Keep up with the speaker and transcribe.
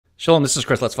Shalom, this is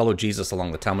Chris. Let's follow Jesus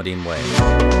along the Talmudim way.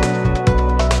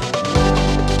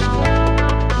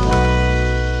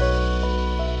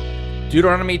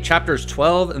 Deuteronomy chapters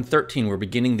 12 and 13. We're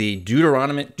beginning the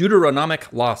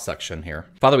Deuteronomic law section here.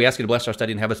 Father, we ask you to bless our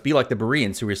study and have us be like the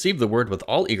Bereans who receive the word with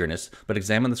all eagerness, but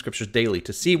examine the scriptures daily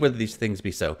to see whether these things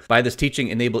be so. By this teaching,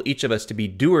 enable each of us to be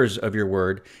doers of your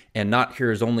word and not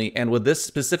hearers only. And with this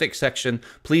specific section,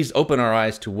 please open our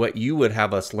eyes to what you would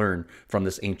have us learn from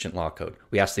this ancient law code.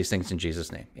 We ask these things in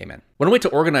Jesus' name. Amen. One way to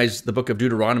organize the book of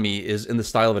Deuteronomy is in the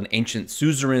style of an ancient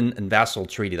suzerain and vassal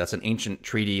treaty. That's an ancient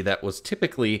treaty that was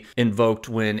typically invoked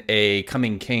when a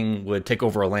coming king would take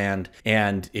over a land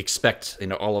and expect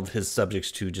all of his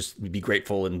subjects to just be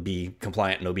grateful and be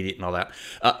compliant and obedient and all that.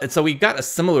 And so we got a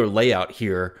similar layout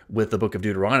here with the book of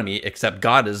Deuteronomy, except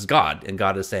God is God, and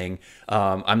God is saying,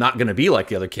 I'm not going to be like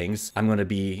the other kings. I'm going to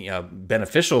be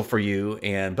beneficial for you,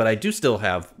 but I do still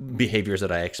have behaviors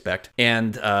that I expect.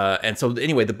 And so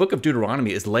anyway, the book of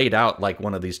Deuteronomy is laid out like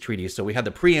one of these treaties. So we had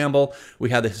the preamble,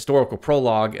 we had the historical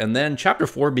prologue, and then chapter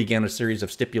 4 began a series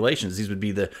of stipulations. These would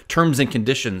be the terms and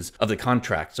conditions of the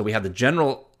contract. So we have the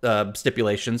general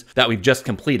stipulations that we've just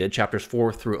completed, chapters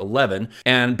 4 through 11.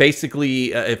 And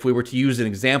basically, if we were to use an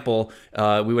example,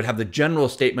 we would have the general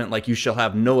statement like, you shall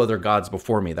have no other gods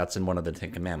before me. That's in one of the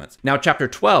 10 Commandments. Now, chapter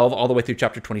 12, all the way through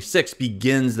chapter 26,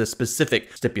 begins the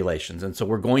specific stipulations. And so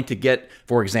we're going to get,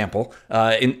 for example,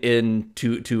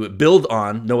 to build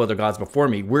on no other gods before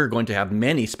me, we're going to have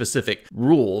many specific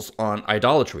rules on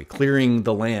idolatry, clearing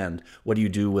the land. What do you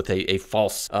do with a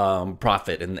false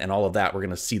prophet and all of that? We're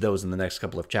going to see those in the next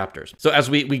couple of chapters. So as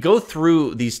we go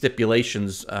through these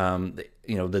stipulations,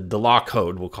 the law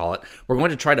code, we'll call it, we're going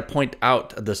to try to point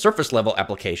out the surface level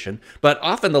application, but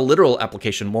often the literal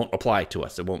application won't apply to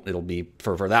us. It'll be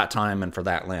for that time and for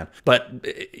that land. But,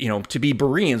 to be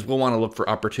Bereans, we'll want to look for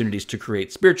opportunities to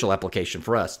create spiritual application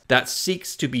for us that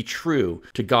seeks to be true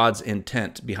to God's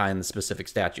intent behind the specific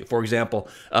statute. For example,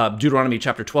 Deuteronomy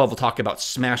chapter 12 will talk about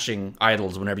smashing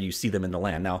idols whenever you see them in the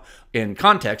land. Now, in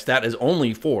context, that is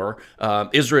only for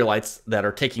Israelites that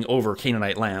are taking over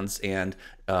Canaanite lands, and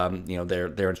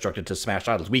they're instructed to smash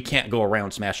idols. We can't go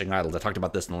around smashing idols. I talked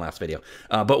about this in the last video.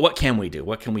 But what can we do?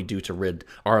 What can we do to rid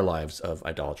our lives of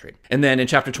idolatry? And then in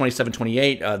chapter 27,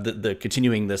 28, the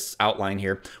continuing this outline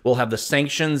here, we'll have the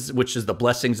sanctions, which is the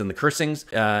blessings and the cursings.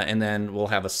 And then we'll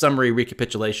have a summary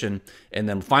recapitulation. And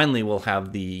then finally, we'll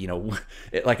have the,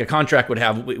 like a contract would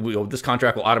have, this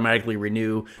contract will automatically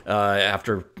renew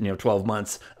after, 12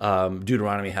 months.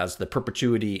 Deuteronomy has the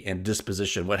perpetuity and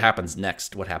disposition. What happens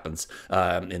next? What happens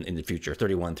in the future,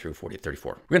 31 through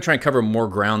 34. We're going to try and cover more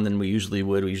ground than we usually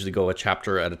would. We usually go a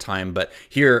chapter at a time, but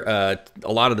here,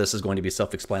 a lot of this is going to be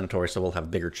self-explanatory, so we'll have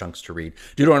bigger chunks to read.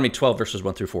 Deuteronomy 12, verses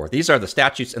 1 through 4. These are the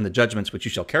statutes and the judgments which you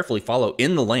shall carefully follow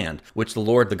in the land, which the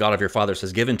Lord, the God of your fathers,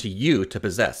 has given to you to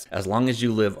possess, as long as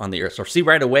you live on the earth. So see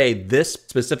right away, this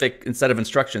specific set of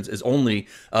instructions is only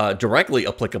directly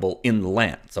applicable in the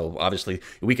land. So obviously,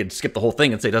 we could skip the whole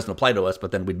thing and say it doesn't apply to us, but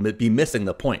then we'd be missing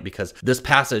the point, because this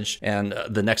passage and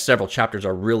the next several chapters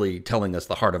are really telling us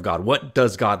the heart of God. What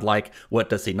does God like? What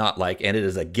does he not like? And it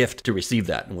is a gift to receive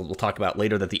that. And we'll talk about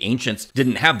later that the ancients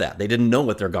didn't have that. They didn't know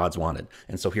what their gods wanted.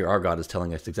 And so here our God is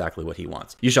telling us exactly what he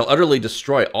wants. You shall utterly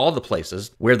destroy all the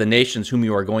places where the nations whom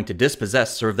you are going to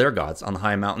dispossess serve their gods, on the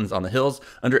high mountains, on the hills,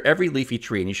 under every leafy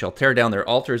tree. And you shall tear down their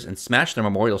altars and smash their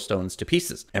memorial stones to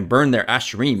pieces, and burn their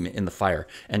asherim in the fire,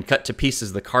 and cut to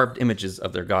pieces the carved images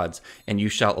of their gods. And you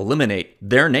shall eliminate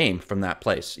their name from that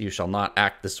place. You shall not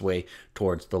act this way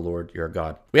towards the Lord your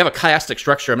God. We have a chiastic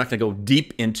structure. I'm not going to go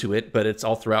deep into it, but it's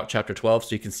all throughout chapter 12.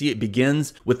 So you can see it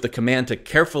begins with the command to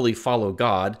carefully follow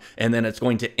God, and then it's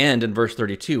going to end in verse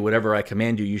 32. Whatever I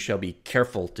command you, you shall be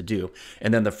careful to do.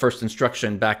 And then the first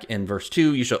instruction back in verse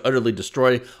 2, you shall utterly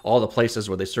destroy all the places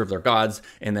where they serve their gods.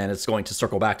 And then it's going to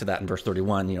circle back to that in verse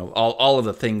 31, all of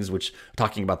the things which are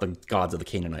talking about the gods of the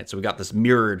Canaanites. So we got this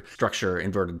mirrored structure,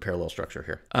 inverted parallel structure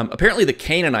here. Apparently the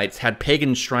Canaanites had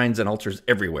pagan shrines and altars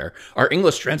everywhere. Our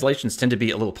English translations tend to be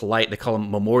a little polite. They call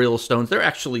them memorial stones. They're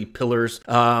actually pillars.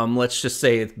 Let's just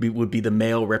say it would be the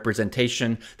male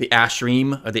representation. The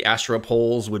Asherim, or the Asherah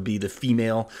poles, would be the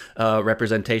female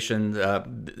representation.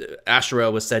 Asherah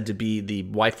was said to be the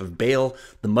wife of Baal,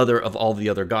 the mother of all the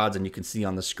other gods. And you can see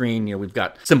on the screen, we've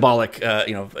got symbolic,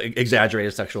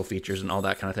 exaggerated sexual features and all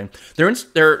that kind of thing.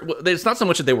 It's not so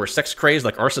much that they were sex crazed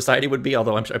like our society would be,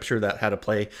 although I'm sure that had a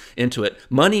play into it.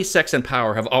 Money, sex, and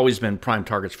power have always been been prime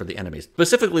targets for the enemies.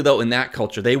 Specifically, though, in that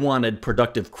culture, they wanted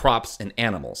productive crops and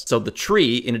animals. So the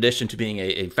tree, in addition to being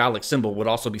a phallic symbol, would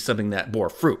also be something that bore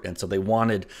fruit. And so they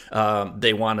wanted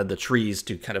the trees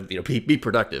to kind of be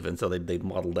productive. And so they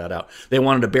modeled that out. They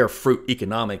wanted to bear fruit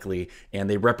economically, and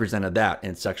they represented that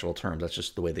in sexual terms. That's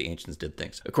just the way the ancients did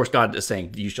things. Of course, God is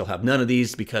saying, you shall have none of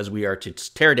these because we are to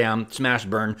tear down, smash,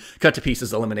 burn, cut to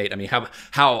pieces, eliminate. I mean,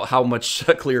 how much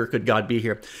clearer could God be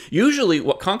here? Usually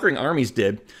what conquering armies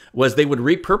did was they would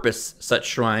repurpose such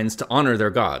shrines to honor their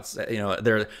gods.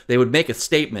 They would make a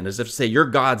statement as if to say, your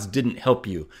gods didn't help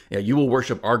you. You will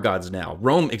worship our gods now.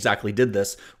 Rome exactly did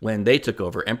this when they took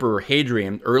over. Emperor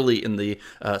Hadrian, early in the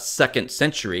 2nd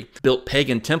century, built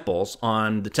pagan temples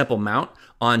on the Temple Mount,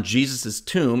 on Jesus'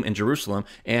 tomb in Jerusalem,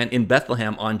 and in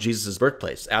Bethlehem on Jesus'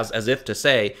 birthplace, as if to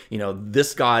say,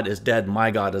 this God is dead,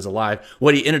 my God is alive.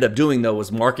 What he ended up doing, though,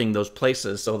 was marking those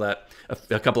places so that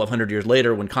a couple of hundred years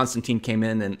later, when Constantine came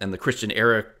in and the Christian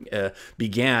era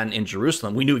began in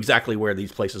Jerusalem, we knew exactly where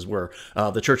these places were.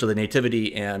 The Church of the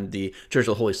Nativity and the Church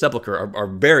of the Holy Sepulchre are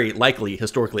very likely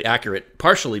historically accurate,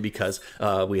 partially because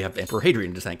we have Emperor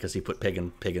Hadrian to thank because he put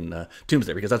pagan tombs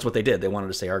there, because that's what they did. They wanted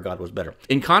to say our God was better.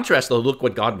 In contrast, though, look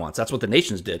what God wants. That's what the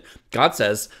nations did. God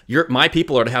says, my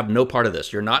people are to have no part of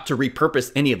this. You're not to repurpose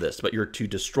any of this, but you're to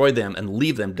destroy them and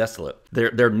leave them desolate.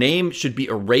 Their name should be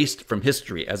erased from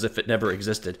history as if it never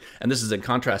existed. And this is in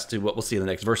contrast to what we'll see in the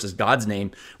next verses, God's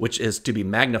name, which is to be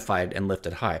magnified and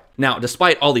lifted high. Now,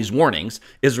 despite all these warnings,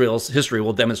 Israel's history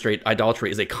will demonstrate idolatry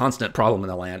is a constant problem in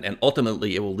the land, and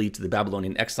ultimately it will lead to the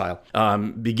Babylonian exile,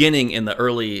 beginning in the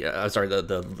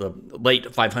the late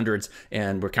 500s,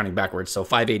 and we're counting backwards. So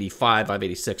 585,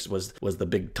 586 was the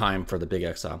big time for the big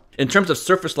exile. In terms of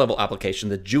surface level application,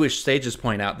 the Jewish sages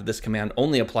point out that this command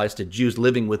only applies to Jews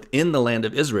living within the land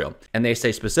of Israel. And they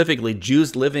say specifically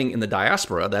Jews living in the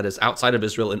diaspora, that is outside of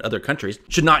Israel in other countries,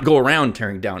 should not go around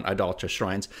tearing down idolatrous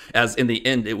shrines, as in the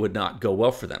end it would not go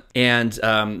well for them. And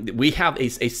we have a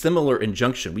similar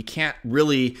injunction. We can't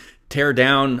really tear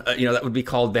down, that would be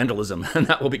called vandalism, and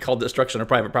that will be called destruction of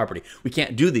private property. We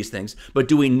can't do these things, but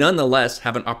do we nonetheless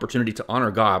have an opportunity to honor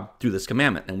God through this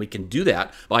commandment? And we can do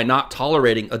that by not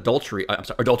tolerating adultery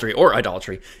or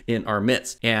idolatry in our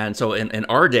midst. And so in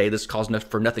our day, this calls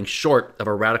for nothing short of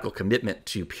a radical commitment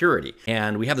to purity.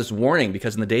 And we have this warning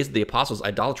because in the days of the apostles,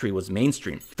 idolatry was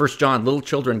mainstream. 1 John, little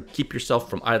children, keep yourself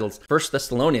from idols. 1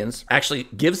 Thessalonians actually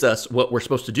gives us what we're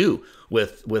supposed to do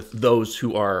with those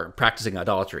who are practicing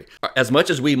idolatry. As much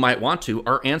as we might want to,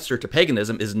 our answer to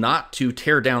paganism is not to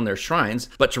tear down their shrines,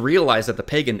 but to realize that the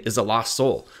pagan is a lost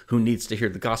soul who needs to hear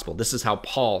the gospel. This is how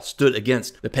Paul stood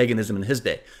against the paganism in his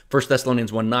day. 1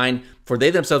 Thessalonians 1:9, for they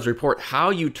themselves report how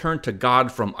you turn to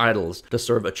God from idols to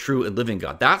serve a true and living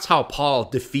God. That's how Paul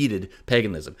defeated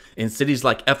paganism. In cities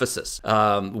like Ephesus,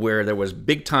 where there was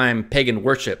big-time pagan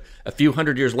worship, a few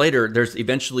hundred years later, there's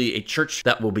eventually a church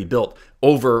that will be built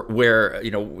over where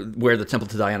the temple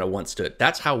to Diana once stood.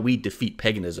 That's how we defeat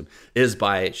paganism, is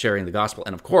by sharing the gospel.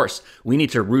 And of course, we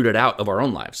need to root it out of our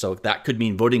own lives. So that could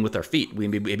mean voting with our feet.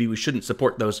 Maybe we shouldn't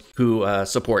support those who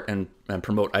support and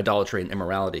promote idolatry and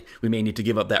immorality. We may need to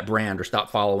give up that brand or stop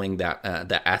following that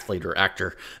athlete or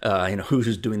actor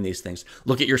who's doing these things.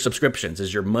 Look at your subscriptions.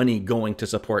 Is your money going to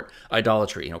support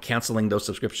idolatry? Canceling those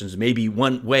subscriptions may be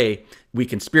one way we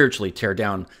can spiritually tear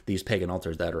down these pagan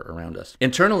altars that are around us.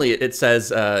 Internally, it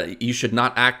says you should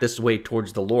not act this way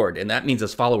towards the Lord. And that means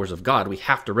as followers of God, we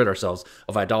have to rid ourselves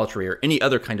of idolatry or any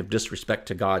other kind of disrespect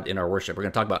to God in our worship. We're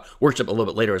going to talk about worship a little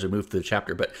bit later as we move through the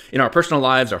chapter. But in our personal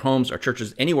lives, our homes, our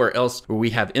churches, anywhere else where we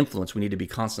have influence, we need to be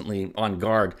constantly on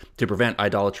guard to prevent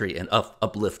idolatry and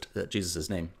uplift Jesus'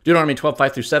 name. Deuteronomy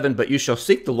 12:5-7, but you shall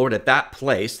seek the Lord at that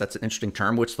place, that's an interesting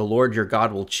term, which the Lord your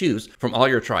God will choose from all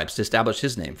your tribes to establish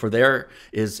his name. For there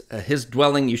is his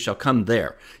dwelling, you shall come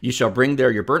there. You shall bring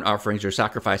there your burnt offerings, your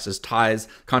sacrifices, tithes,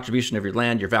 contribution of your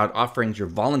land, your vowed offerings, your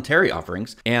voluntary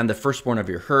offerings, and the firstborn of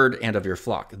your herd and of your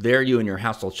flock. There you and your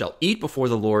household shall eat before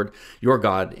the Lord your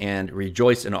God and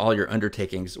rejoice in all your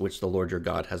undertakings, which the Lord your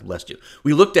God has blessed you.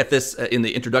 We looked at this in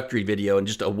the introductory video, and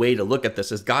just a way to look at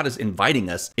this is God is inviting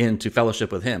us into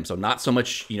fellowship with him. So not so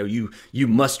much, you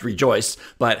must rejoice,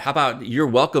 but how about you're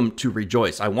welcome to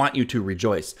rejoice. I want you to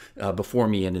rejoice before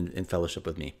me and in fellowship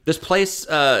with me. This place,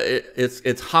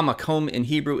 it's hamakom in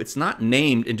Hebrew. It's not not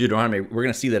named in Deuteronomy. We're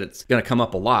going to see that it's going to come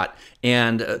up a lot.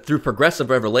 And through progressive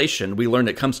revelation, we learned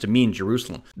it comes to mean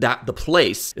Jerusalem. That the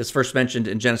place is first mentioned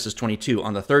in Genesis 22.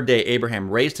 On the third day, Abraham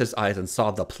raised his eyes and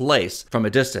saw the place from a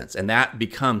distance. And that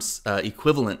becomes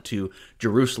equivalent to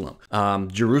Jerusalem.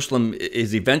 Jerusalem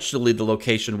is eventually the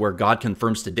location where God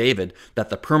confirms to David that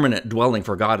the permanent dwelling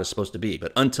for God is supposed to be.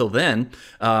 But until then,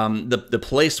 the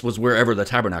place was wherever the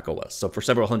tabernacle was. So for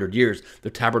several hundred years, the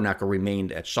tabernacle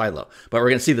remained at Shiloh. But we're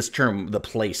going to see this term, the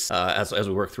place, as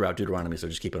we work throughout Deuteronomy. So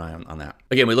just keep an eye on that.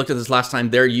 Again, we looked at this last time.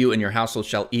 There you and your household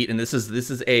shall eat. And this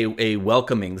is a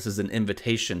welcoming. This is an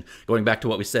invitation. Going back to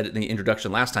what we said in the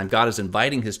introduction last time, God is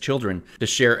inviting his children to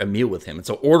share a meal with him. And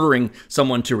so ordering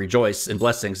someone to rejoice in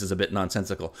blessings is a bit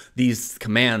nonsensical. These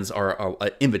commands are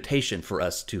an invitation for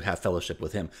us to have fellowship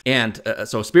with him. And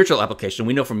so a spiritual application,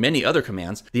 we know from many other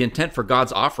commands, the intent for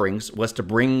God's offerings was to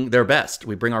bring their best.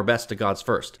 We bring our best to God's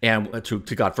first, and to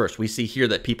God first. We see here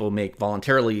that people make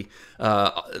voluntarily,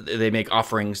 they make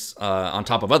offerings on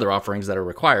top of other offerings that are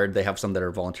required. They have some that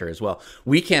are voluntary as well.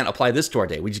 We can't apply this to our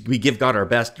day. We give God our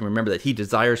best and remember that he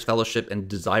desires fellowship and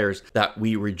desires that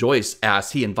we rejoice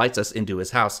as he invites us into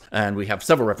his house. And we have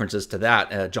several references to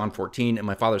that. John 14, in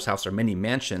my Father's house are many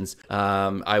mansions.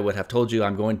 I would have told you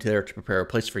I'm going there to prepare a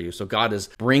place for you. So God is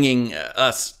bringing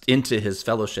us into his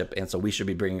fellowship, and so we should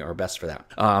be bringing our best for that.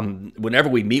 Whenever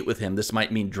we meet with him, this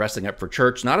might mean dressing up for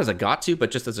church, not as a got to,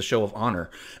 but just as a show of honor.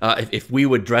 If we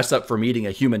would dress up for meeting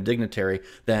a human dignitary,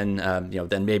 then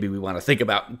then maybe we want to think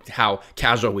about how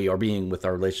casual we are being with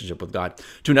our relationship with God.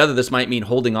 To another, this might mean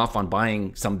holding off on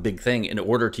buying some big thing in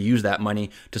order to use that money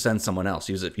to send someone else.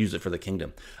 Use it for the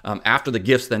kingdom. After the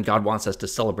gifts, then God wants us to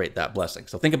celebrate that blessing.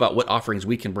 So think about what offerings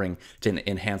we can bring to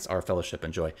enhance our fellowship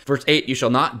and joy. Verse 8, you shall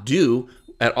not do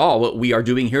at all what we are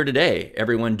doing here today,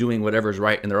 everyone doing whatever is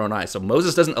right in their own eyes. So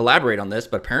Moses doesn't elaborate on this,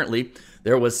 but apparently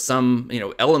there was some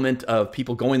element of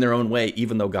people going their own way,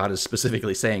 even though God is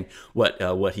specifically saying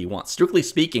what he wants. Strictly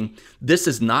speaking, this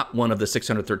is not one of the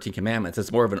 613 commandments.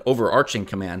 It's more of an overarching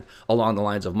command along the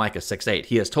lines of Micah 6:8.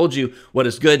 He has told you what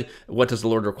is good, what does the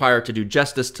Lord require? To do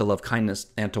justice, to love kindness,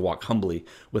 and to walk humbly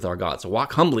with our God. So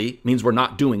walk humbly means we're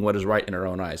not doing what is right in our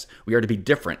own eyes. We are to be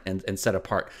different and set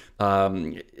apart.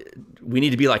 We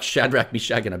need to be like Shadrach,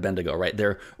 Meshach, and Abednego, right?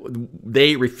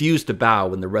 They refuse to bow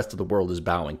when the rest of the world is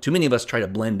bowing. Too many of us try to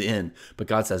blend in, but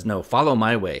God says, no, follow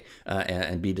my way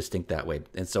and be distinct that way.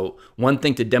 And so one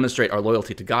thing to demonstrate our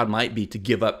loyalty to God might be to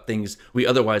give up things we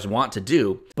otherwise want to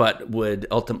do, but would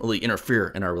ultimately interfere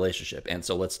in our relationship. And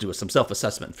so let's do some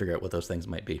self-assessment and figure out what those things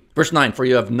might be. Verse 9, for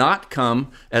you have not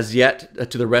come as yet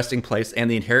to the resting place and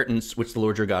the inheritance which the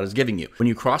Lord your God is giving you. When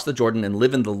you cross the Jordan and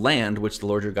live in the land which the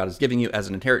Lord your God is giving you as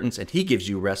an inheritance, and he gives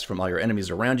you rest from all your enemies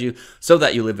around you, so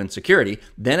that you live in security,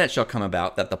 then it shall come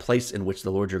about that the place in which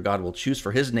the Lord your God will choose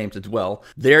for his name to dwell,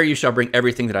 there you shall bring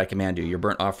everything that I command you, your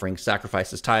burnt offerings,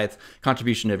 sacrifices, tithe,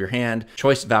 contribution of your hand,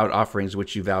 choice vowed offerings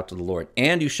which you vow to the Lord.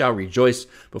 And you shall rejoice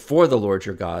before the Lord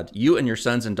your God, you and your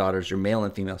sons and daughters, your male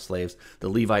and female slaves, the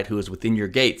Levite who is within your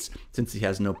gates, since he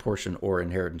has no portion or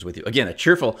inheritance with you. Again, a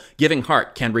cheerful, giving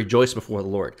heart can rejoice before the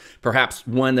Lord. Perhaps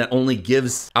one that only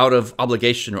gives out of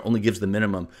obligation or only gives the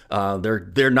minimum,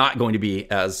 they're not going to be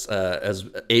as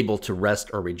able to rest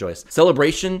or rejoice.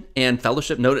 Celebration and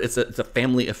fellowship, note it's a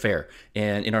family affair,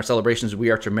 and in our celebrations we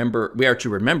are to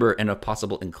remember and if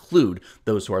possible include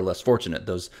those who are less fortunate,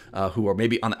 those who are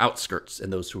maybe on the outskirts,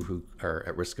 and those who are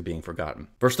at risk of being forgotten.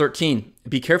 Verse 13,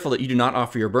 be careful that you do not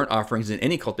offer your burnt offerings in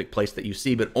any cultic place that you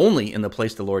see, but only in the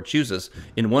place the Lord chooses.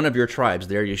 In one of your tribes,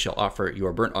 there you shall offer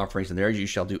your burnt offerings, and there you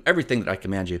shall do everything that I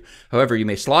command you. However, you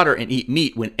may slaughter and eat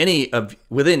meat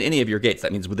within any of your gates.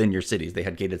 That means within your cities. They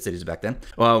had gated cities back then.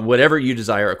 Whatever you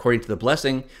desire, according to the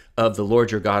blessing of the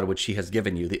Lord your God, which he has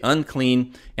given you. The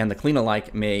unclean and the clean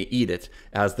alike may eat it,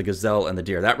 as the gazelle and the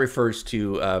deer. That refers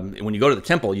to when you go to the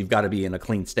temple, you've got to be in a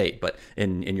clean state. But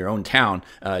in your own town,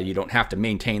 you don't have to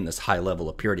maintain this high level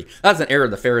of purity. That's an error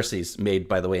the Pharisees made,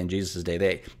 by the way, in Jesus'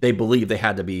 day. They believed they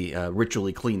had to be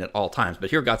ritually clean at all times. But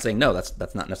here God's saying, no,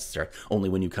 that's not necessary. Only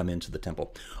when you come into the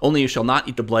temple. Only you shall not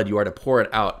eat the blood. You are to pour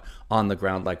it out on the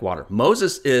ground like water.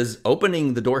 Moses is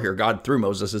opening the door here. God, through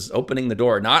Moses, is opening the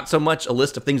door. Not so much a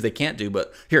list of things they can't do,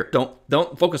 but here, don't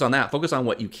focus on that. Focus on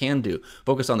what you can do.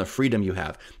 Focus on the freedom you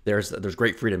have. There's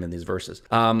great freedom in these verses.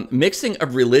 Mixing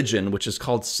of religion, which is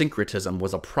called syncretism,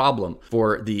 was a problem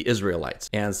for the Israelites.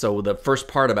 And so the first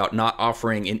part about not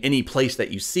offering in any place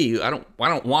that you see, I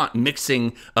don't want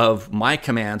mixing of my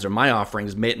commands or my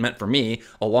offerings meant for me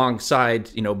alongside,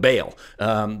 Baal.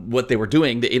 What they were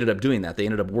doing, they ended up doing that. They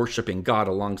ended up worshiping worshiping God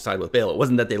alongside with Baal. It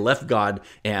wasn't that they left God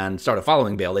and started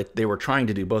following Baal. They were trying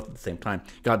to do both at the same time.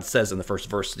 God says in the first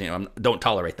verse, don't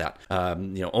tolerate that.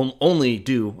 Only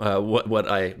do what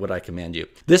I command you.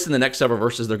 This in the next several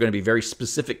verses, they're going to be very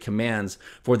specific commands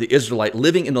for the Israelite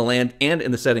living in the land and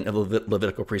in the setting of the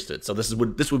Levitical priesthood. So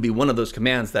this would be one of those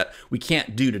commands that we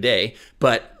can't do today,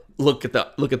 but look at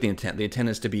the intent. The intent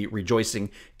is to be rejoicing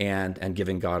and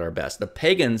giving God our best. The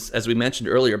pagans, as we mentioned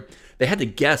earlier, they had to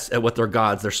guess at what their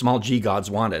gods, their small g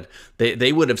gods, wanted.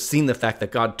 They would have seen the fact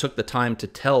that God took the time to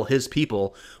tell his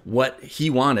people what he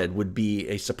wanted would be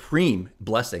a supreme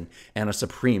blessing and a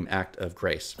supreme act of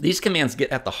grace. These commands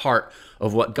get at the heart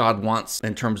of what God wants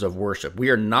in terms of worship. We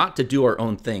are not to do our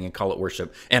own thing and call it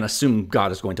worship and assume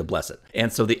God is going to bless it.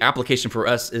 And so the application for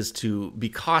us is to be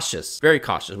cautious, very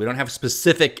cautious. We don't have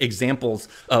specific examples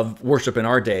of worship in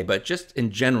our day, but just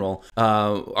in general,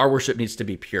 our worship needs to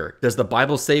be pure. Does the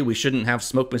Bible say we shouldn't have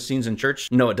smoke machines in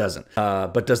church? No, it doesn't.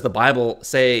 But does the Bible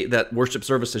say that worship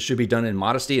services should be done in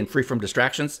modesty and free from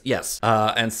distractions? Yes.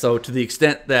 And so to the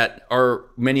extent that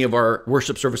many of our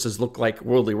worship services look like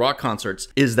worldly rock concerts,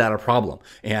 is that a problem?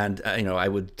 And, I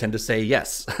would tend to say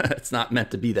yes. It's not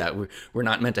meant to be that. We're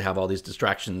not meant to have all these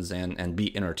distractions and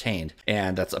be entertained.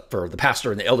 And that's up for the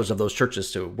pastor and the elders of those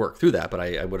churches to work through that. But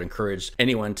I would encourage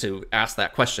anyone to ask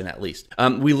that question at least.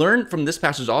 We learn from this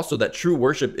passage also that true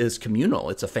worship is communal.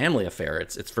 It's a family affair.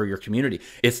 It's for your community.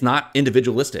 It's not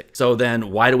individualistic. So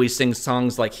then why do we sing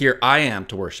songs like "Here I am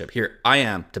to worship," "Here I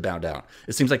am to bow down"?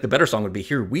 It seems like the better song would be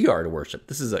 "Here we are to worship."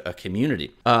 This is a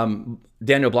community.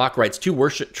 Daniel Block writes,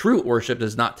 true worship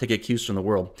does not take a cues from the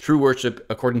world. True worship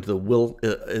according to the will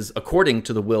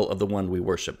of the one we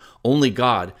worship. Only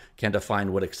God can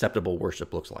define what acceptable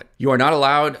worship looks like. You are not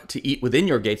allowed to eat within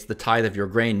your gates the tithe of your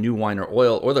grain, new wine or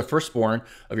oil, or the firstborn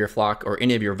of your flock, or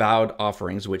any of your vowed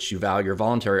offerings, which you vow, your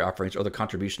voluntary offerings, or the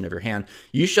contribution of your hand.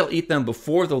 You shall eat them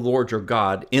before the Lord your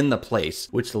God in the place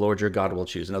which the Lord your God will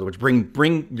choose. In other words,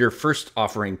 bring your first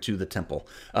offering to the temple.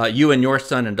 You and your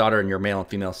son and daughter and your male and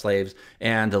female slaves,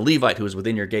 and the Levite who is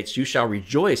within your gates, you shall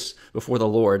rejoice before the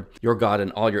Lord your God in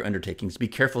all your undertakings. Be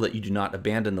careful that you do not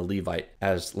abandon the Levite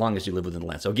as long as you live within the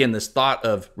land. So again, this thought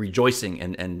of rejoicing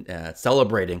and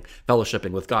celebrating,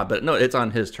 fellowshipping with God, but no, it's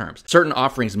on his terms. Certain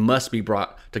offerings must be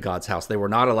brought to God's house. They were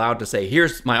not allowed to say,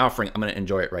 here's my offering, I'm going to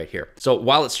enjoy it right here. So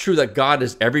while it's true that God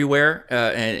is everywhere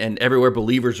and everywhere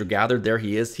believers are gathered, there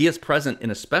he is present in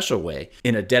a special way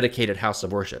in a dedicated house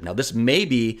of worship. Now, this may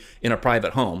be in a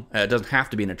private home. It doesn't have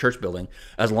to be in a church building.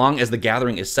 As long as the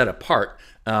gathering is set apart,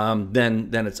 then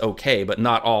it's okay, but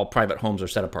not all private homes are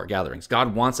set apart gatherings.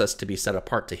 God wants us to be set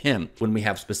apart to him when we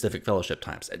have specific fellowship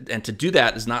times. And to do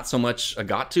that is not so much a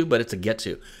got to, but it's a get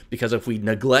to. Because if we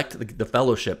neglect the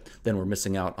fellowship, then we're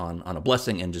missing out on a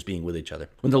blessing and just being with each other.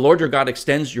 When the Lord your God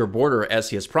extends your border as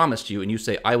he has promised you, and you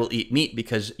say, I will eat meat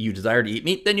because you desire to eat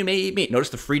meat, then you may eat meat. Notice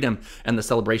the freedom and the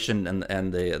celebration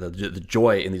and the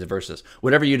joy in these verses.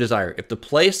 Whatever you desire. If the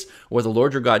place where the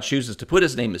Lord your God chooses to put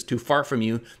his name is too far from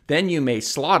you, then you may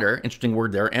slaughter, interesting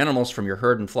word there, animals from your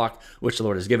herd and flock, which the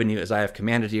Lord has given you as I have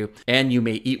commanded you, and you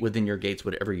may eat within your gates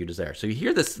whatever you desire. So you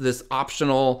hear this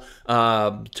optional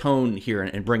tone here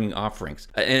in bringing offerings.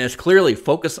 And it's clearly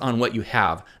focus on what you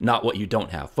have, not what you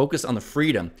don't have. Focus on the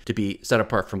freedom to be set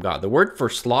apart from God. The word for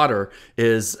slaughter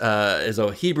is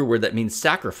a Hebrew word that means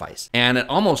sacrifice. And it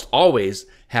almost always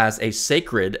has a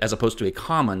sacred as opposed to a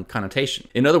common connotation.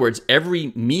 In other words,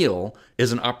 every meal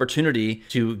is an opportunity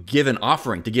to give an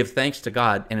offering, to give thanks to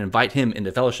God and invite him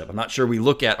into fellowship. I'm not sure we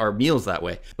look at our meals that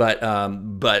way, but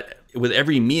with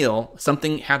every meal,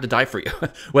 something had to die for you,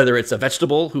 whether it's a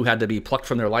vegetable who had to be plucked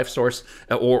from their life source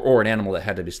or an animal that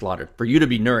had to be slaughtered. For you to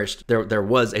be nourished, there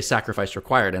was a sacrifice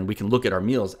required, and we can look at our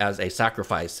meals as a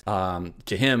sacrifice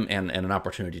to him and an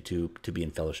opportunity to be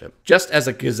in fellowship. Just as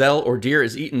a gazelle or deer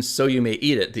is eaten, so you may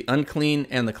eat it. The unclean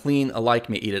and the clean alike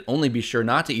may eat it. Only be sure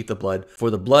not to eat the blood, for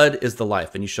the blood is the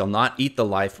life, and you shall not eat the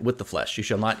life with the flesh. You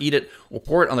shall not eat it or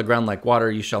pour it on the ground like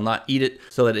water. You shall not eat it,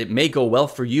 so that it may go well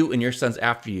for you and your sons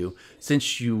after you,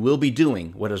 since you will be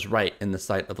doing what is right in the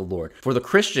sight of the Lord. For the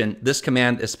Christian, this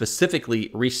command is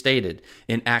specifically restated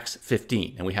in Acts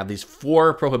 15. And we have these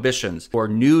 4 prohibitions for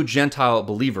new Gentile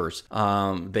believers.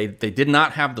 They did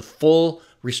not have the full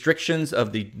restrictions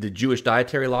of the Jewish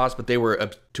dietary laws, but they were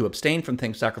to abstain from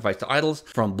things sacrificed to idols,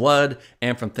 from blood,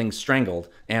 and from things strangled,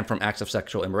 and from acts of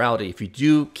sexual immorality. If you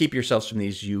do keep yourselves from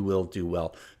these, you will do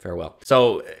well. Farewell.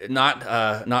 So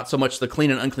not so much the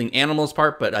clean and unclean animals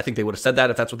part, but I think they would have said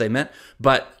that if that's what they meant.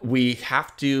 But we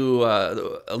have to,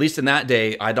 at least in that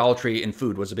day, idolatry in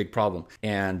food was a big problem.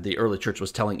 And the early church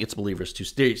was telling its believers to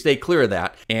stay clear of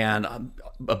that and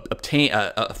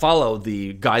follow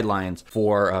the guidelines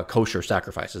for kosher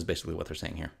sacrifices, basically what they're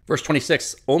saying here. Verse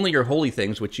 26, only your holy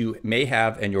things which you may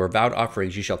have and your vowed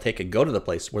offerings you shall take and go to the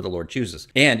place where the Lord chooses.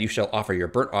 And you shall offer your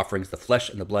burnt offerings, the flesh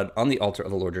and the blood on the altar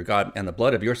of the Lord your God, and the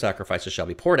blood of your sacrifices shall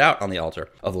be poured out on the altar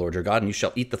of the Lord your God, and you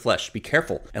shall eat the flesh. Be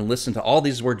careful and listen to all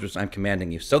these words which I'm commanding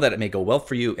you, so that it may go well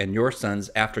for you and your sons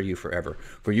after you forever.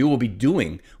 For you will be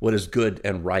doing what is good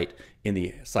and right in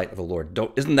the sight of the Lord.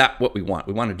 Isn't that what we want?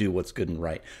 We want to do what's good and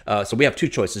right. So we have two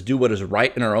choices: do what is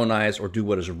right in our own eyes, or do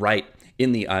what is right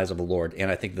in the eyes of the Lord.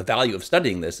 And I think the value of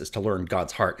studying this is to learn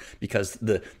God's heart, because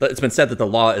it's been said that the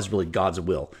law is really God's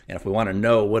will. And if we want to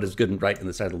know what is good and right in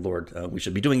the sight of the Lord, we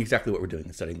should be doing exactly what we're doing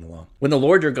in studying the law. When the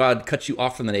Lord your God cuts you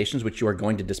off from the nations which you are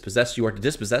going to dispossess, you are to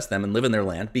dispossess them and live in their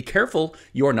land. Be careful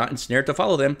you are not ensnared to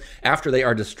follow them after they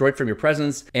are destroyed from your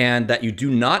presence, and that you do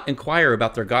not inquire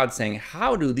about their gods, saying,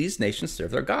 how do these nations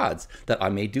serve their gods, that I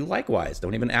may do likewise?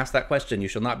 Don't even ask that question. You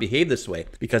shall not behave this way,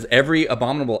 because every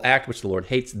abominable act which the Lord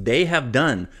hates, they have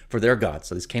done for their gods.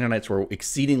 So these Canaanites were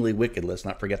exceedingly wicked. Let's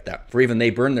not forget that. For even they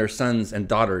burned their sons and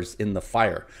daughters in the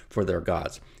fire for their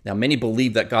gods. Now, many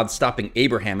believe that God stopping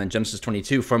Abraham in Genesis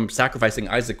 22 from sacrificing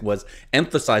Isaac was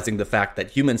emphasizing the fact that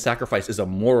human sacrifice is a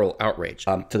moral outrage.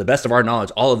 To the best of our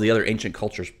knowledge, all of the other ancient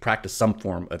cultures practice some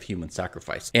form of human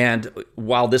sacrifice. And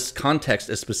while this context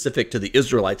is specific to the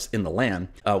Israelites in the land,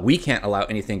 we can't allow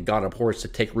anything God abhors to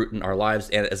take root in our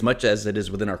lives. And as much as it is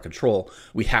within our control,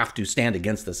 we have to stand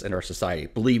against this in our society.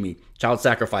 Believe me, child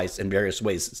sacrifice in various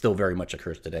ways still very much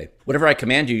occurs today. Whatever I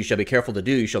command you, you shall be careful to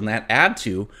do. You shall not add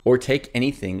to or take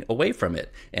anything away from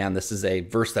it. And this is a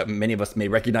verse that many of us may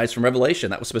recognize from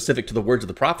Revelation. That was specific to the words of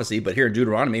the prophecy, but here in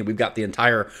Deuteronomy, we've got the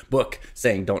entire book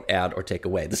saying don't add or take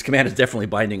away. This command is definitely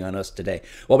binding on us today.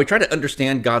 While we try to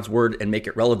understand God's word and make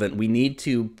it relevant, we need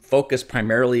to focus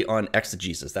primarily on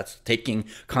exegesis. That's taking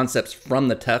concepts from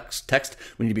the text.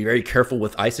 We need to be very careful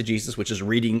with eisegesis, which is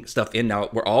reading stuff in. Now,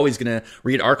 we're always going to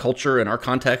read our culture and our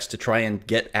context to try and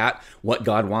get at what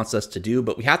God wants us to do,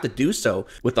 but we have to do so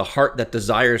with a heart that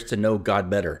desires to know God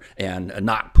better and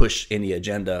not push any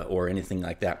agenda or anything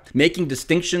like that. Making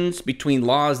distinctions between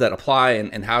laws that apply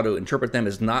and how to interpret them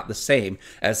is not the same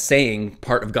as saying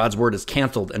part of God's word is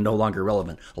canceled and no longer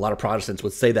relevant. A lot of Protestants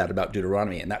would say that about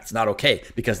Deuteronomy, and that's not okay,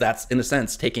 because that's, in a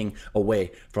sense, taking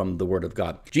away from the word of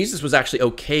God. Jesus was actually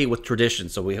okay with tradition,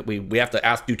 so we have to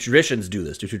ask, do traditions do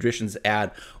this? Do traditions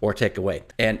add or take away?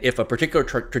 And if a particular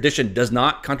tradition does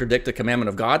not contradict the commandment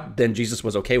of God, then Jesus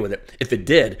was okay with it. If it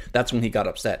did, that's when he got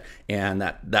upset, and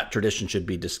that tradition should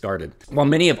be discarded. While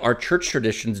many of our church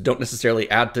traditions don't necessarily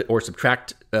add to or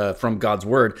subtract from God's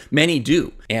word, many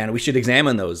do, and we should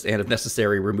examine those and, if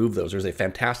necessary, remove those. There's a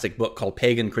fantastic book called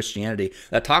Pagan Christianity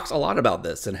that talks a lot about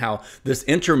this and how this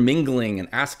intermingling and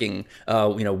asking,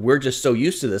 we're just so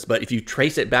used to this, but if you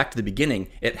trace it back to the beginning,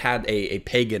 it had a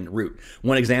pagan root.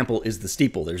 One example is the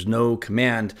steeple. There's no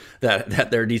command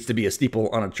that there needs to be a steeple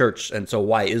on a church, and so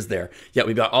why is there? Yet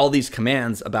we've got all these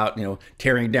commands about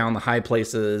tearing down the high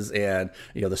places and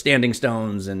the standing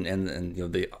stones and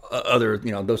the other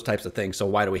those types of things. So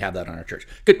why do we have that on our church?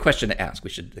 Good question to ask. We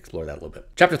should explore that a little bit.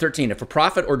 Chapter 13. If a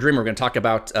prophet or dreamer, we're going to talk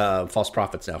about false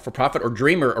prophets now. If a prophet or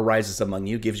dreamer arises among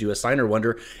you, gives you a sign or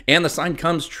wonder, and the sign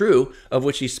comes true of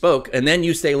which he spoke, and then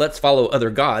you say, let's follow other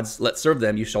gods, let's serve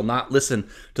them, you shall not listen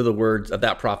to the words of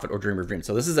that prophet or dreamer of dreams.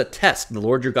 So this is a test. The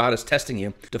Lord your God is testing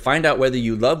you to find out whether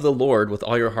you love the Lord with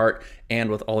all your heart and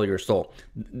with all your soul.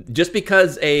 Just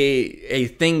because a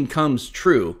thing comes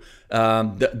true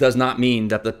does not mean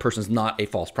that the person's not a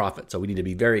false prophet. So we need to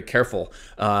be very careful,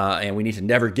 and we need to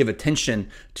never give attention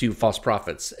to false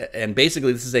prophets. And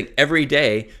basically, this is saying every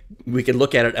day we can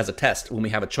look at it as a test when we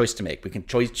have a choice to make. We can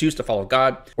choose to follow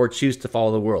God or choose to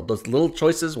follow the world. Those little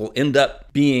choices will end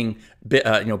up being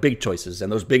big choices,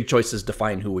 and those big choices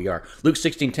define who we are. Luke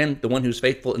 16:10, the one who's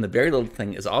faithful in the very little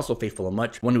thing is also faithful in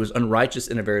much. One who is unrighteous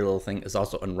in a very little thing is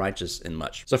also unrighteous in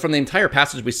much. So from the entire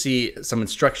passage, we see some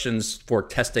instructions for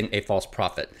testing a false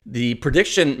prophet. The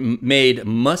prediction made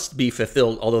must be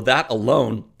fulfilled, although that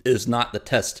alone is not the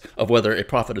test of whether a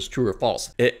prophet is true or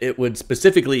false. It would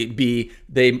specifically be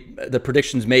the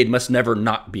predictions made must never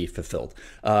not be fulfilled.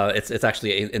 It's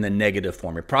actually in a negative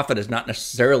form. A prophet is not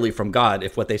necessarily from God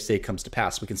if what they say comes to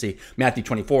pass. We can see Matthew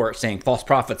 24 saying false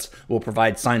prophets will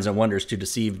provide signs and wonders to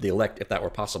deceive the elect if that were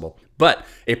possible. But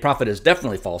a prophet is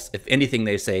definitely false if anything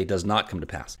they say does not come to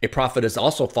pass. A prophet is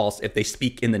also false if they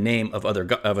speak in the name of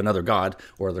another god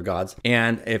or other gods.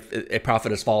 And if a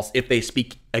prophet is false if they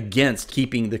speak against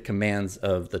keeping the commands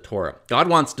of the Torah. God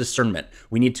wants discernment.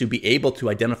 We need to be able to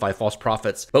identify false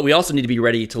prophets, but we also need to be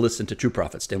ready to listen to true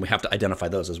prophets, and we have to identify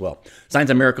those as well. Signs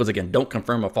and miracles, again, don't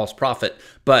confirm a false prophet,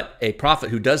 but a prophet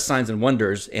who does signs and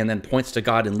wonders and then points to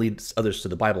God and leads others to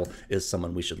the Bible is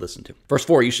someone we should listen to. Verse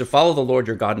 4, you should follow the Lord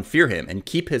your God and fear him and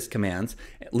keep his commands,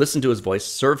 listen to his voice,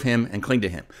 serve him and cling to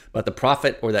him. But the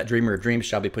prophet or that dreamer of dreams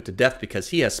shall be put to death because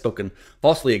he has spoken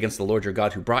falsely against the Lord your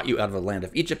God who brought you out of the land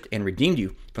of Egypt and redeemed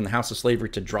you from the house of slavery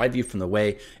to drive you from the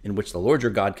way in which the Lord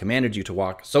your God commanded you to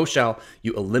walk. So shall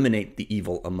you eliminate the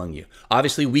evil among you.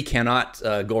 Obviously, we cannot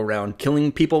go around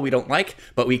killing people we don't like,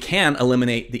 but we can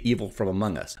eliminate the evil from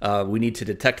among us. We need to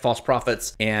detect false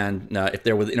prophets, and if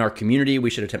they're within our community, we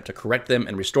should attempt to correct them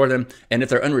and restore them. And if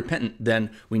they're unrepentant, then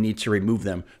we need to remove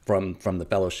them from the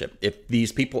fellowship. If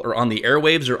these people are on the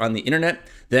airwaves or on the internet,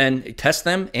 then test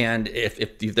them, and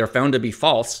if they're found to be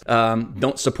false,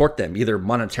 don't support them, either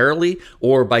monetarily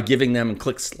or by giving them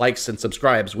clicks, likes, and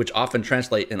subscribes, which often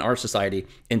translate in our society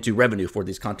into revenue for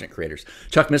these content creators.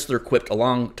 Chuck Missler quipped a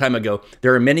long time ago,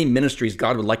 there are many ministries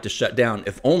God would like to shut down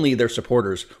if only their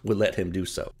supporters would let him do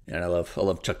so. And I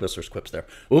love Chuck Missler's quips there.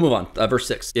 We'll move on. Verse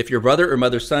 6, if your brother or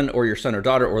mother's son or your son or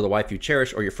daughter or the wife you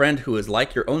cherish or your friend who is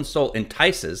like your own soul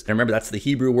entices, and remember that's the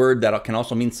Hebrew word that can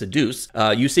also mean seduce,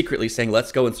 you secretly saying,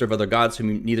 let's go and serve other gods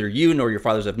whom neither you nor your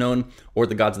fathers have known, or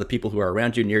the gods of the people who are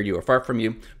around you, near you or far from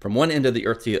you, from one end of the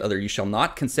earth to the other, you shall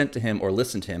not consent to him or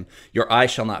listen to him. Your eye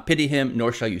shall not pity him,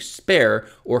 nor shall you spare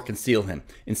or conceal him.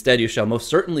 Instead, you shall most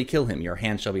certainly kill him. Your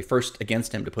hand shall be first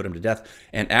against him to put him to death,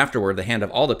 and afterward the hand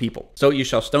of all the people. So you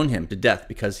shall stone him to death,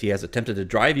 because he has attempted to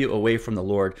drive you away from the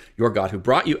Lord your God, who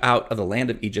brought you out of the land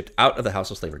of Egypt, out of the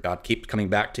house of slavery. God keeps coming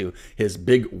back to his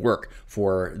big work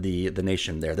for the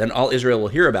nation there. Then all Israel will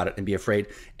hear about it and be afraid,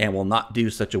 and will not do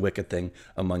such a wicked thing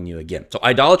among you again. So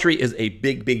idolatry is a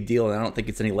big, big deal, and I don't think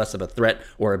it's any less of a threat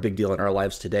or a big deal in our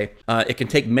lives today. It can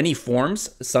take many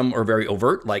forms. Some are very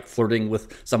overt, like flirting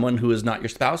with someone who is not your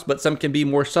spouse, but some can be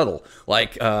more subtle,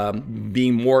 like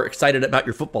being more excited about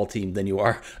your football team than you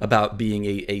are about being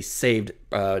a saved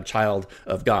child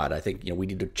of God. I think we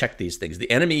need to check these things. The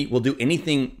enemy will do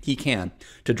anything he can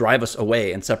to drive us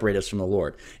away and separate us from the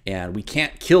Lord. And we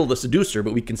can't kill the seducer,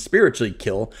 but we can spiritually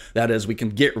kill. That is, we can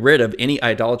get rid of any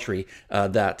idolatry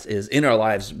that is in our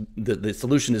lives. The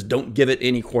solution is don't give it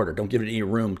any quarter. Don't give it any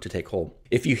room to take hold.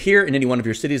 If you hear in any one of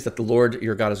your cities that the Lord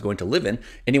your God is going to live in,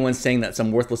 anyone saying that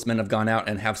some worthless men have gone out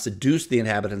and have seduced the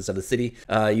inhabitants of the city,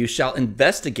 you shall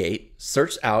investigate,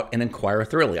 search out, and inquire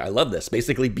thoroughly. I love this.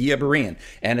 Basically, be a Berean.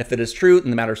 And if it is true, in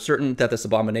the matter certain that this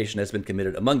abomination has been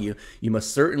committed among you, you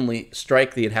must certainly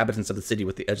strike the inhabitants of the city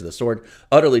with the edge of the sword,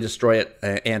 utterly destroy it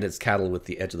and its cattle with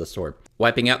the edge of the sword.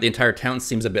 Wiping out the entire town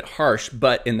seems a bit harsh,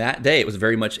 but in that day, it was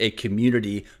very much a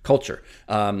community culture.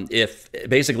 If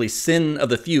basically sin of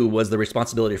the few was the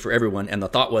responsibility for everyone, and the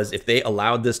thought was if they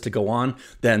allowed this to go on,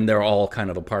 then they're all kind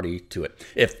of a party to it.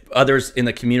 If others in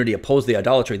the community opposed the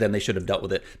idolatry, then they should have dealt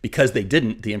with it. Because they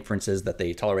didn't, the inference is that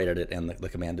they tolerated it, and the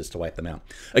command is to wipe them out.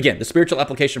 Again, the spiritual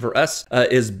application for us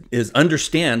is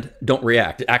understand, don't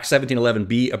react. Acts 17:11,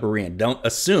 be a Berean. Don't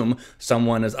assume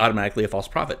someone is automatically a false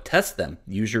prophet. Test them.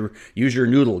 Use your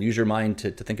noodle, use your mind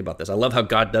to think about this. I love how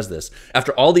God does this.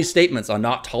 After all these statements on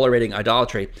not tolerating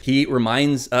idolatry, he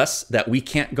reminds us that we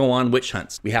can't go on witch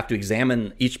hunts. We have to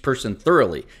examine each person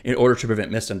thoroughly in order to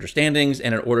prevent misunderstandings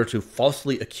and in order to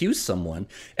falsely accuse someone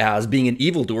as being an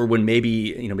evildoer when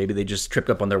maybe they just tripped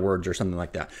up on their words or something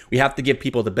like that. We have to give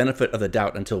people the benefit of the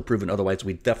doubt until proven otherwise.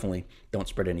 We definitely don't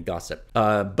spread any gossip.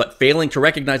 But failing to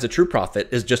recognize a true prophet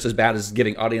is just as bad as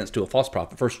giving audience to a false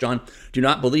prophet. 1 John, do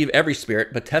not believe every spirit,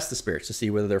 but test the spirits to see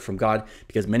whether they're from God,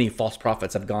 because many false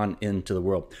prophets have gone into the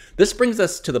world. This brings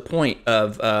us to the point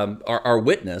of our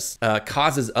witness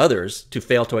causes others to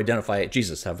fail to identify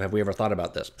Jesus. Have we ever thought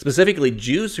about this? Specifically,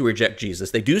 Jews who reject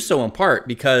Jesus, they do so in part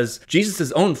because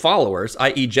Jesus' own followers,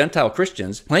 i.e. Gentile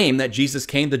Christians, claim that Jesus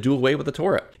came to do away with the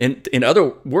Torah. In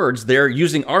other words, they're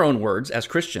using our own words as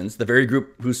Christians, the very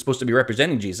group who's supposed to be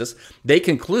representing Jesus. They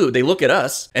look at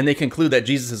us and they conclude that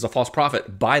Jesus is a false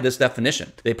prophet by this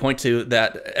definition. They point to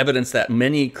that evidence that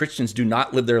many Christians do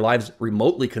not live their lives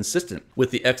remotely consistent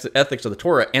with the ethics of the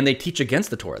Torah, and they teach against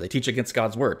the Torah. They teach against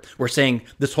God's word. We're saying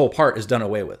this whole part part is done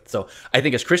away with. So I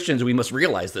think as Christians, we must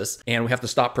realize this, and we have to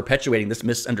stop perpetuating this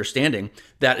misunderstanding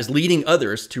that is leading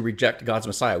others to reject God's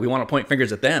Messiah. We want to point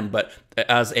fingers at them, but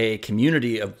as a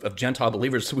community of Gentile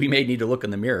believers, we may need to look in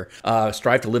the mirror,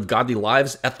 strive to live godly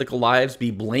lives, ethical lives,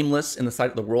 be blameless in the sight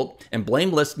of the world. And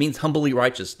blameless means humbly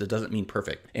righteous. That doesn't mean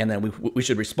perfect. And then we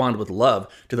should respond with love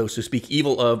to those who speak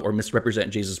evil of or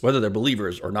misrepresent Jesus, whether they're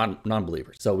believers or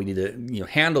non-believers. So we need to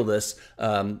handle this,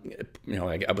 I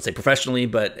would say professionally,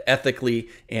 but ethically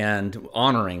and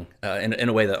honoring in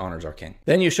a way that honors our King.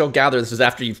 Then you shall gather. This is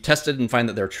after you've tested and find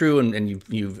that they're true, and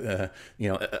you've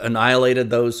annihilated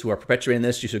those who are perpetuating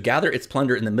this. You shall gather its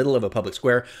plunder in the middle of a public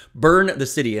square, burn the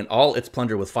city and all its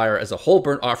plunder with fire as a whole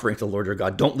burnt offering to the Lord your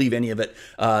God. Don't leave any of it.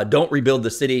 Don't rebuild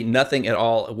the city. Nothing at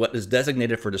all. What is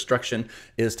designated for destruction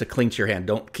is to cling to your hand.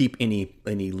 Don't keep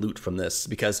any loot from this,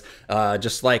 because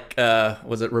just like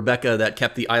was it Rebecca that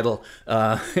kept the idol?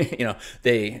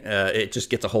 It just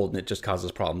gets a hold and it just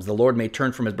causes problems. The Lord may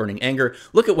turn from his burning anger.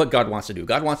 Look at what God wants to do.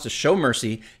 God wants to show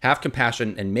mercy, have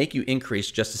compassion, and make you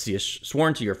increase, just as he has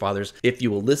sworn to your fathers, if you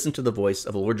will listen to the voice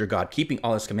of the Lord your God, keeping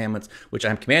all his commandments, which I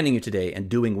am commanding you today, and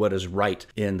doing what is right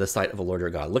in the sight of the Lord your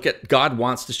God. Look at, God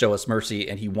wants to show us mercy,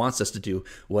 and he wants us to do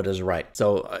what is right.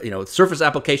 So, surface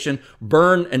application: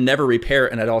 burn and never repair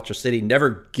an idolatrous city,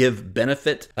 never give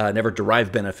benefit, never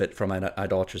derive benefit from an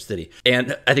idolatrous city.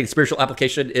 And I think spiritual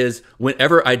application is,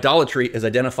 whenever idolatry is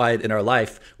identified in our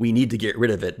life, we need to get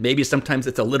rid of it. Maybe sometimes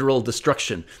it's a literal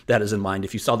destruction that is in mind.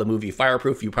 If you saw the movie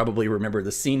Fireproof, you probably remember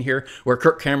the scene here where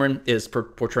Kirk Cameron is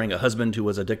portraying a husband who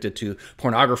was addicted to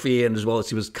pornography, and as well as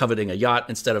he was coveting a yacht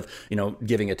instead of,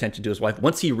 giving attention to his wife.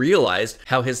 Once he realized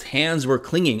how his hands were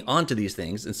clinging onto these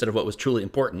things instead of what was truly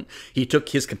important, he took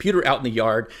his computer out in the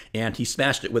yard and he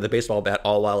smashed it with a baseball bat,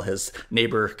 all while his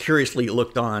neighbor curiously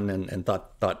looked on and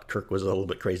thought Kirk was a little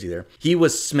bit crazy there. He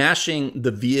was smashing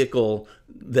the vehicle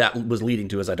that was leading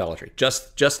to his idolatry,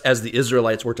 just as the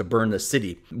Israelites were to burn the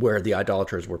city where the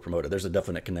idolaters were promoted. There's a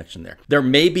definite connection there. There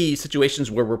may be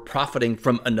situations where we're profiting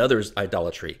from another's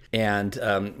idolatry.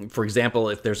 And for example,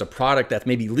 if there's a product that's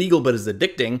maybe legal but is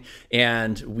addicting,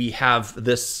 and we have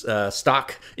this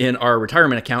stock in our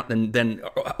retirement account, then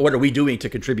what are we doing to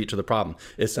contribute to the problem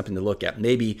is something to look at.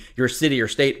 Maybe your city or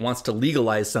state wants to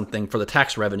legalize something for the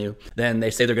tax revenue. Then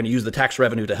they say they're going to use the tax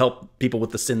revenue to help people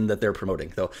with the sin that they're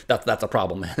promoting. So that's a problem.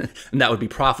 And that would be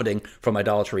profiting from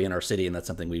idolatry in our city, and that's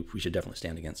something we should definitely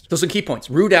stand against. So some key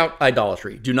points: root out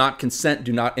idolatry. Do not consent,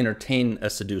 do not entertain a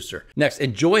seducer. Next,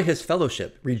 enjoy his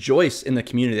fellowship. Rejoice in the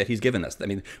community that he's given us. I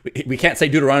mean, we can't say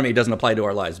Deuteronomy doesn't apply to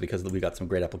our lives, because we got some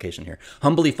great application here.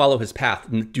 Humbly follow his path.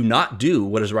 Do not do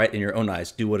what is right in your own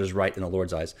eyes. Do what is right in the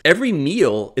Lord's eyes. Every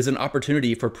meal is an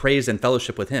opportunity for praise and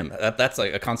fellowship with him. That's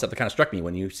a concept that kind of struck me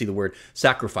when you see the word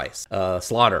sacrifice.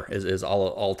 Slaughter is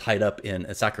all tied up in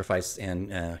a sacrifice and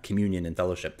communion and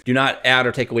fellowship. Do not add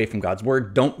or take away from God's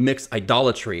word. Don't mix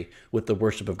idolatry with the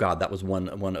worship of God. That was one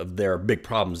of their big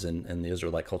problems in the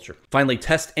Israelite culture. Finally,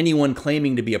 test anyone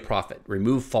claiming to be a prophet.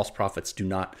 Remove false prophets. Do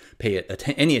not pay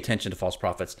any attention to false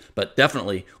prophets, but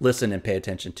definitely listen and pay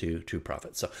attention to true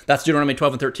prophets. So that's Deuteronomy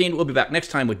 12 and 13. We'll be back next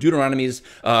time with Deuteronomy's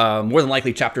more than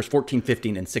likely chapters 14,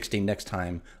 15, and 16 next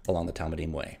time along the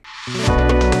Talmudim way.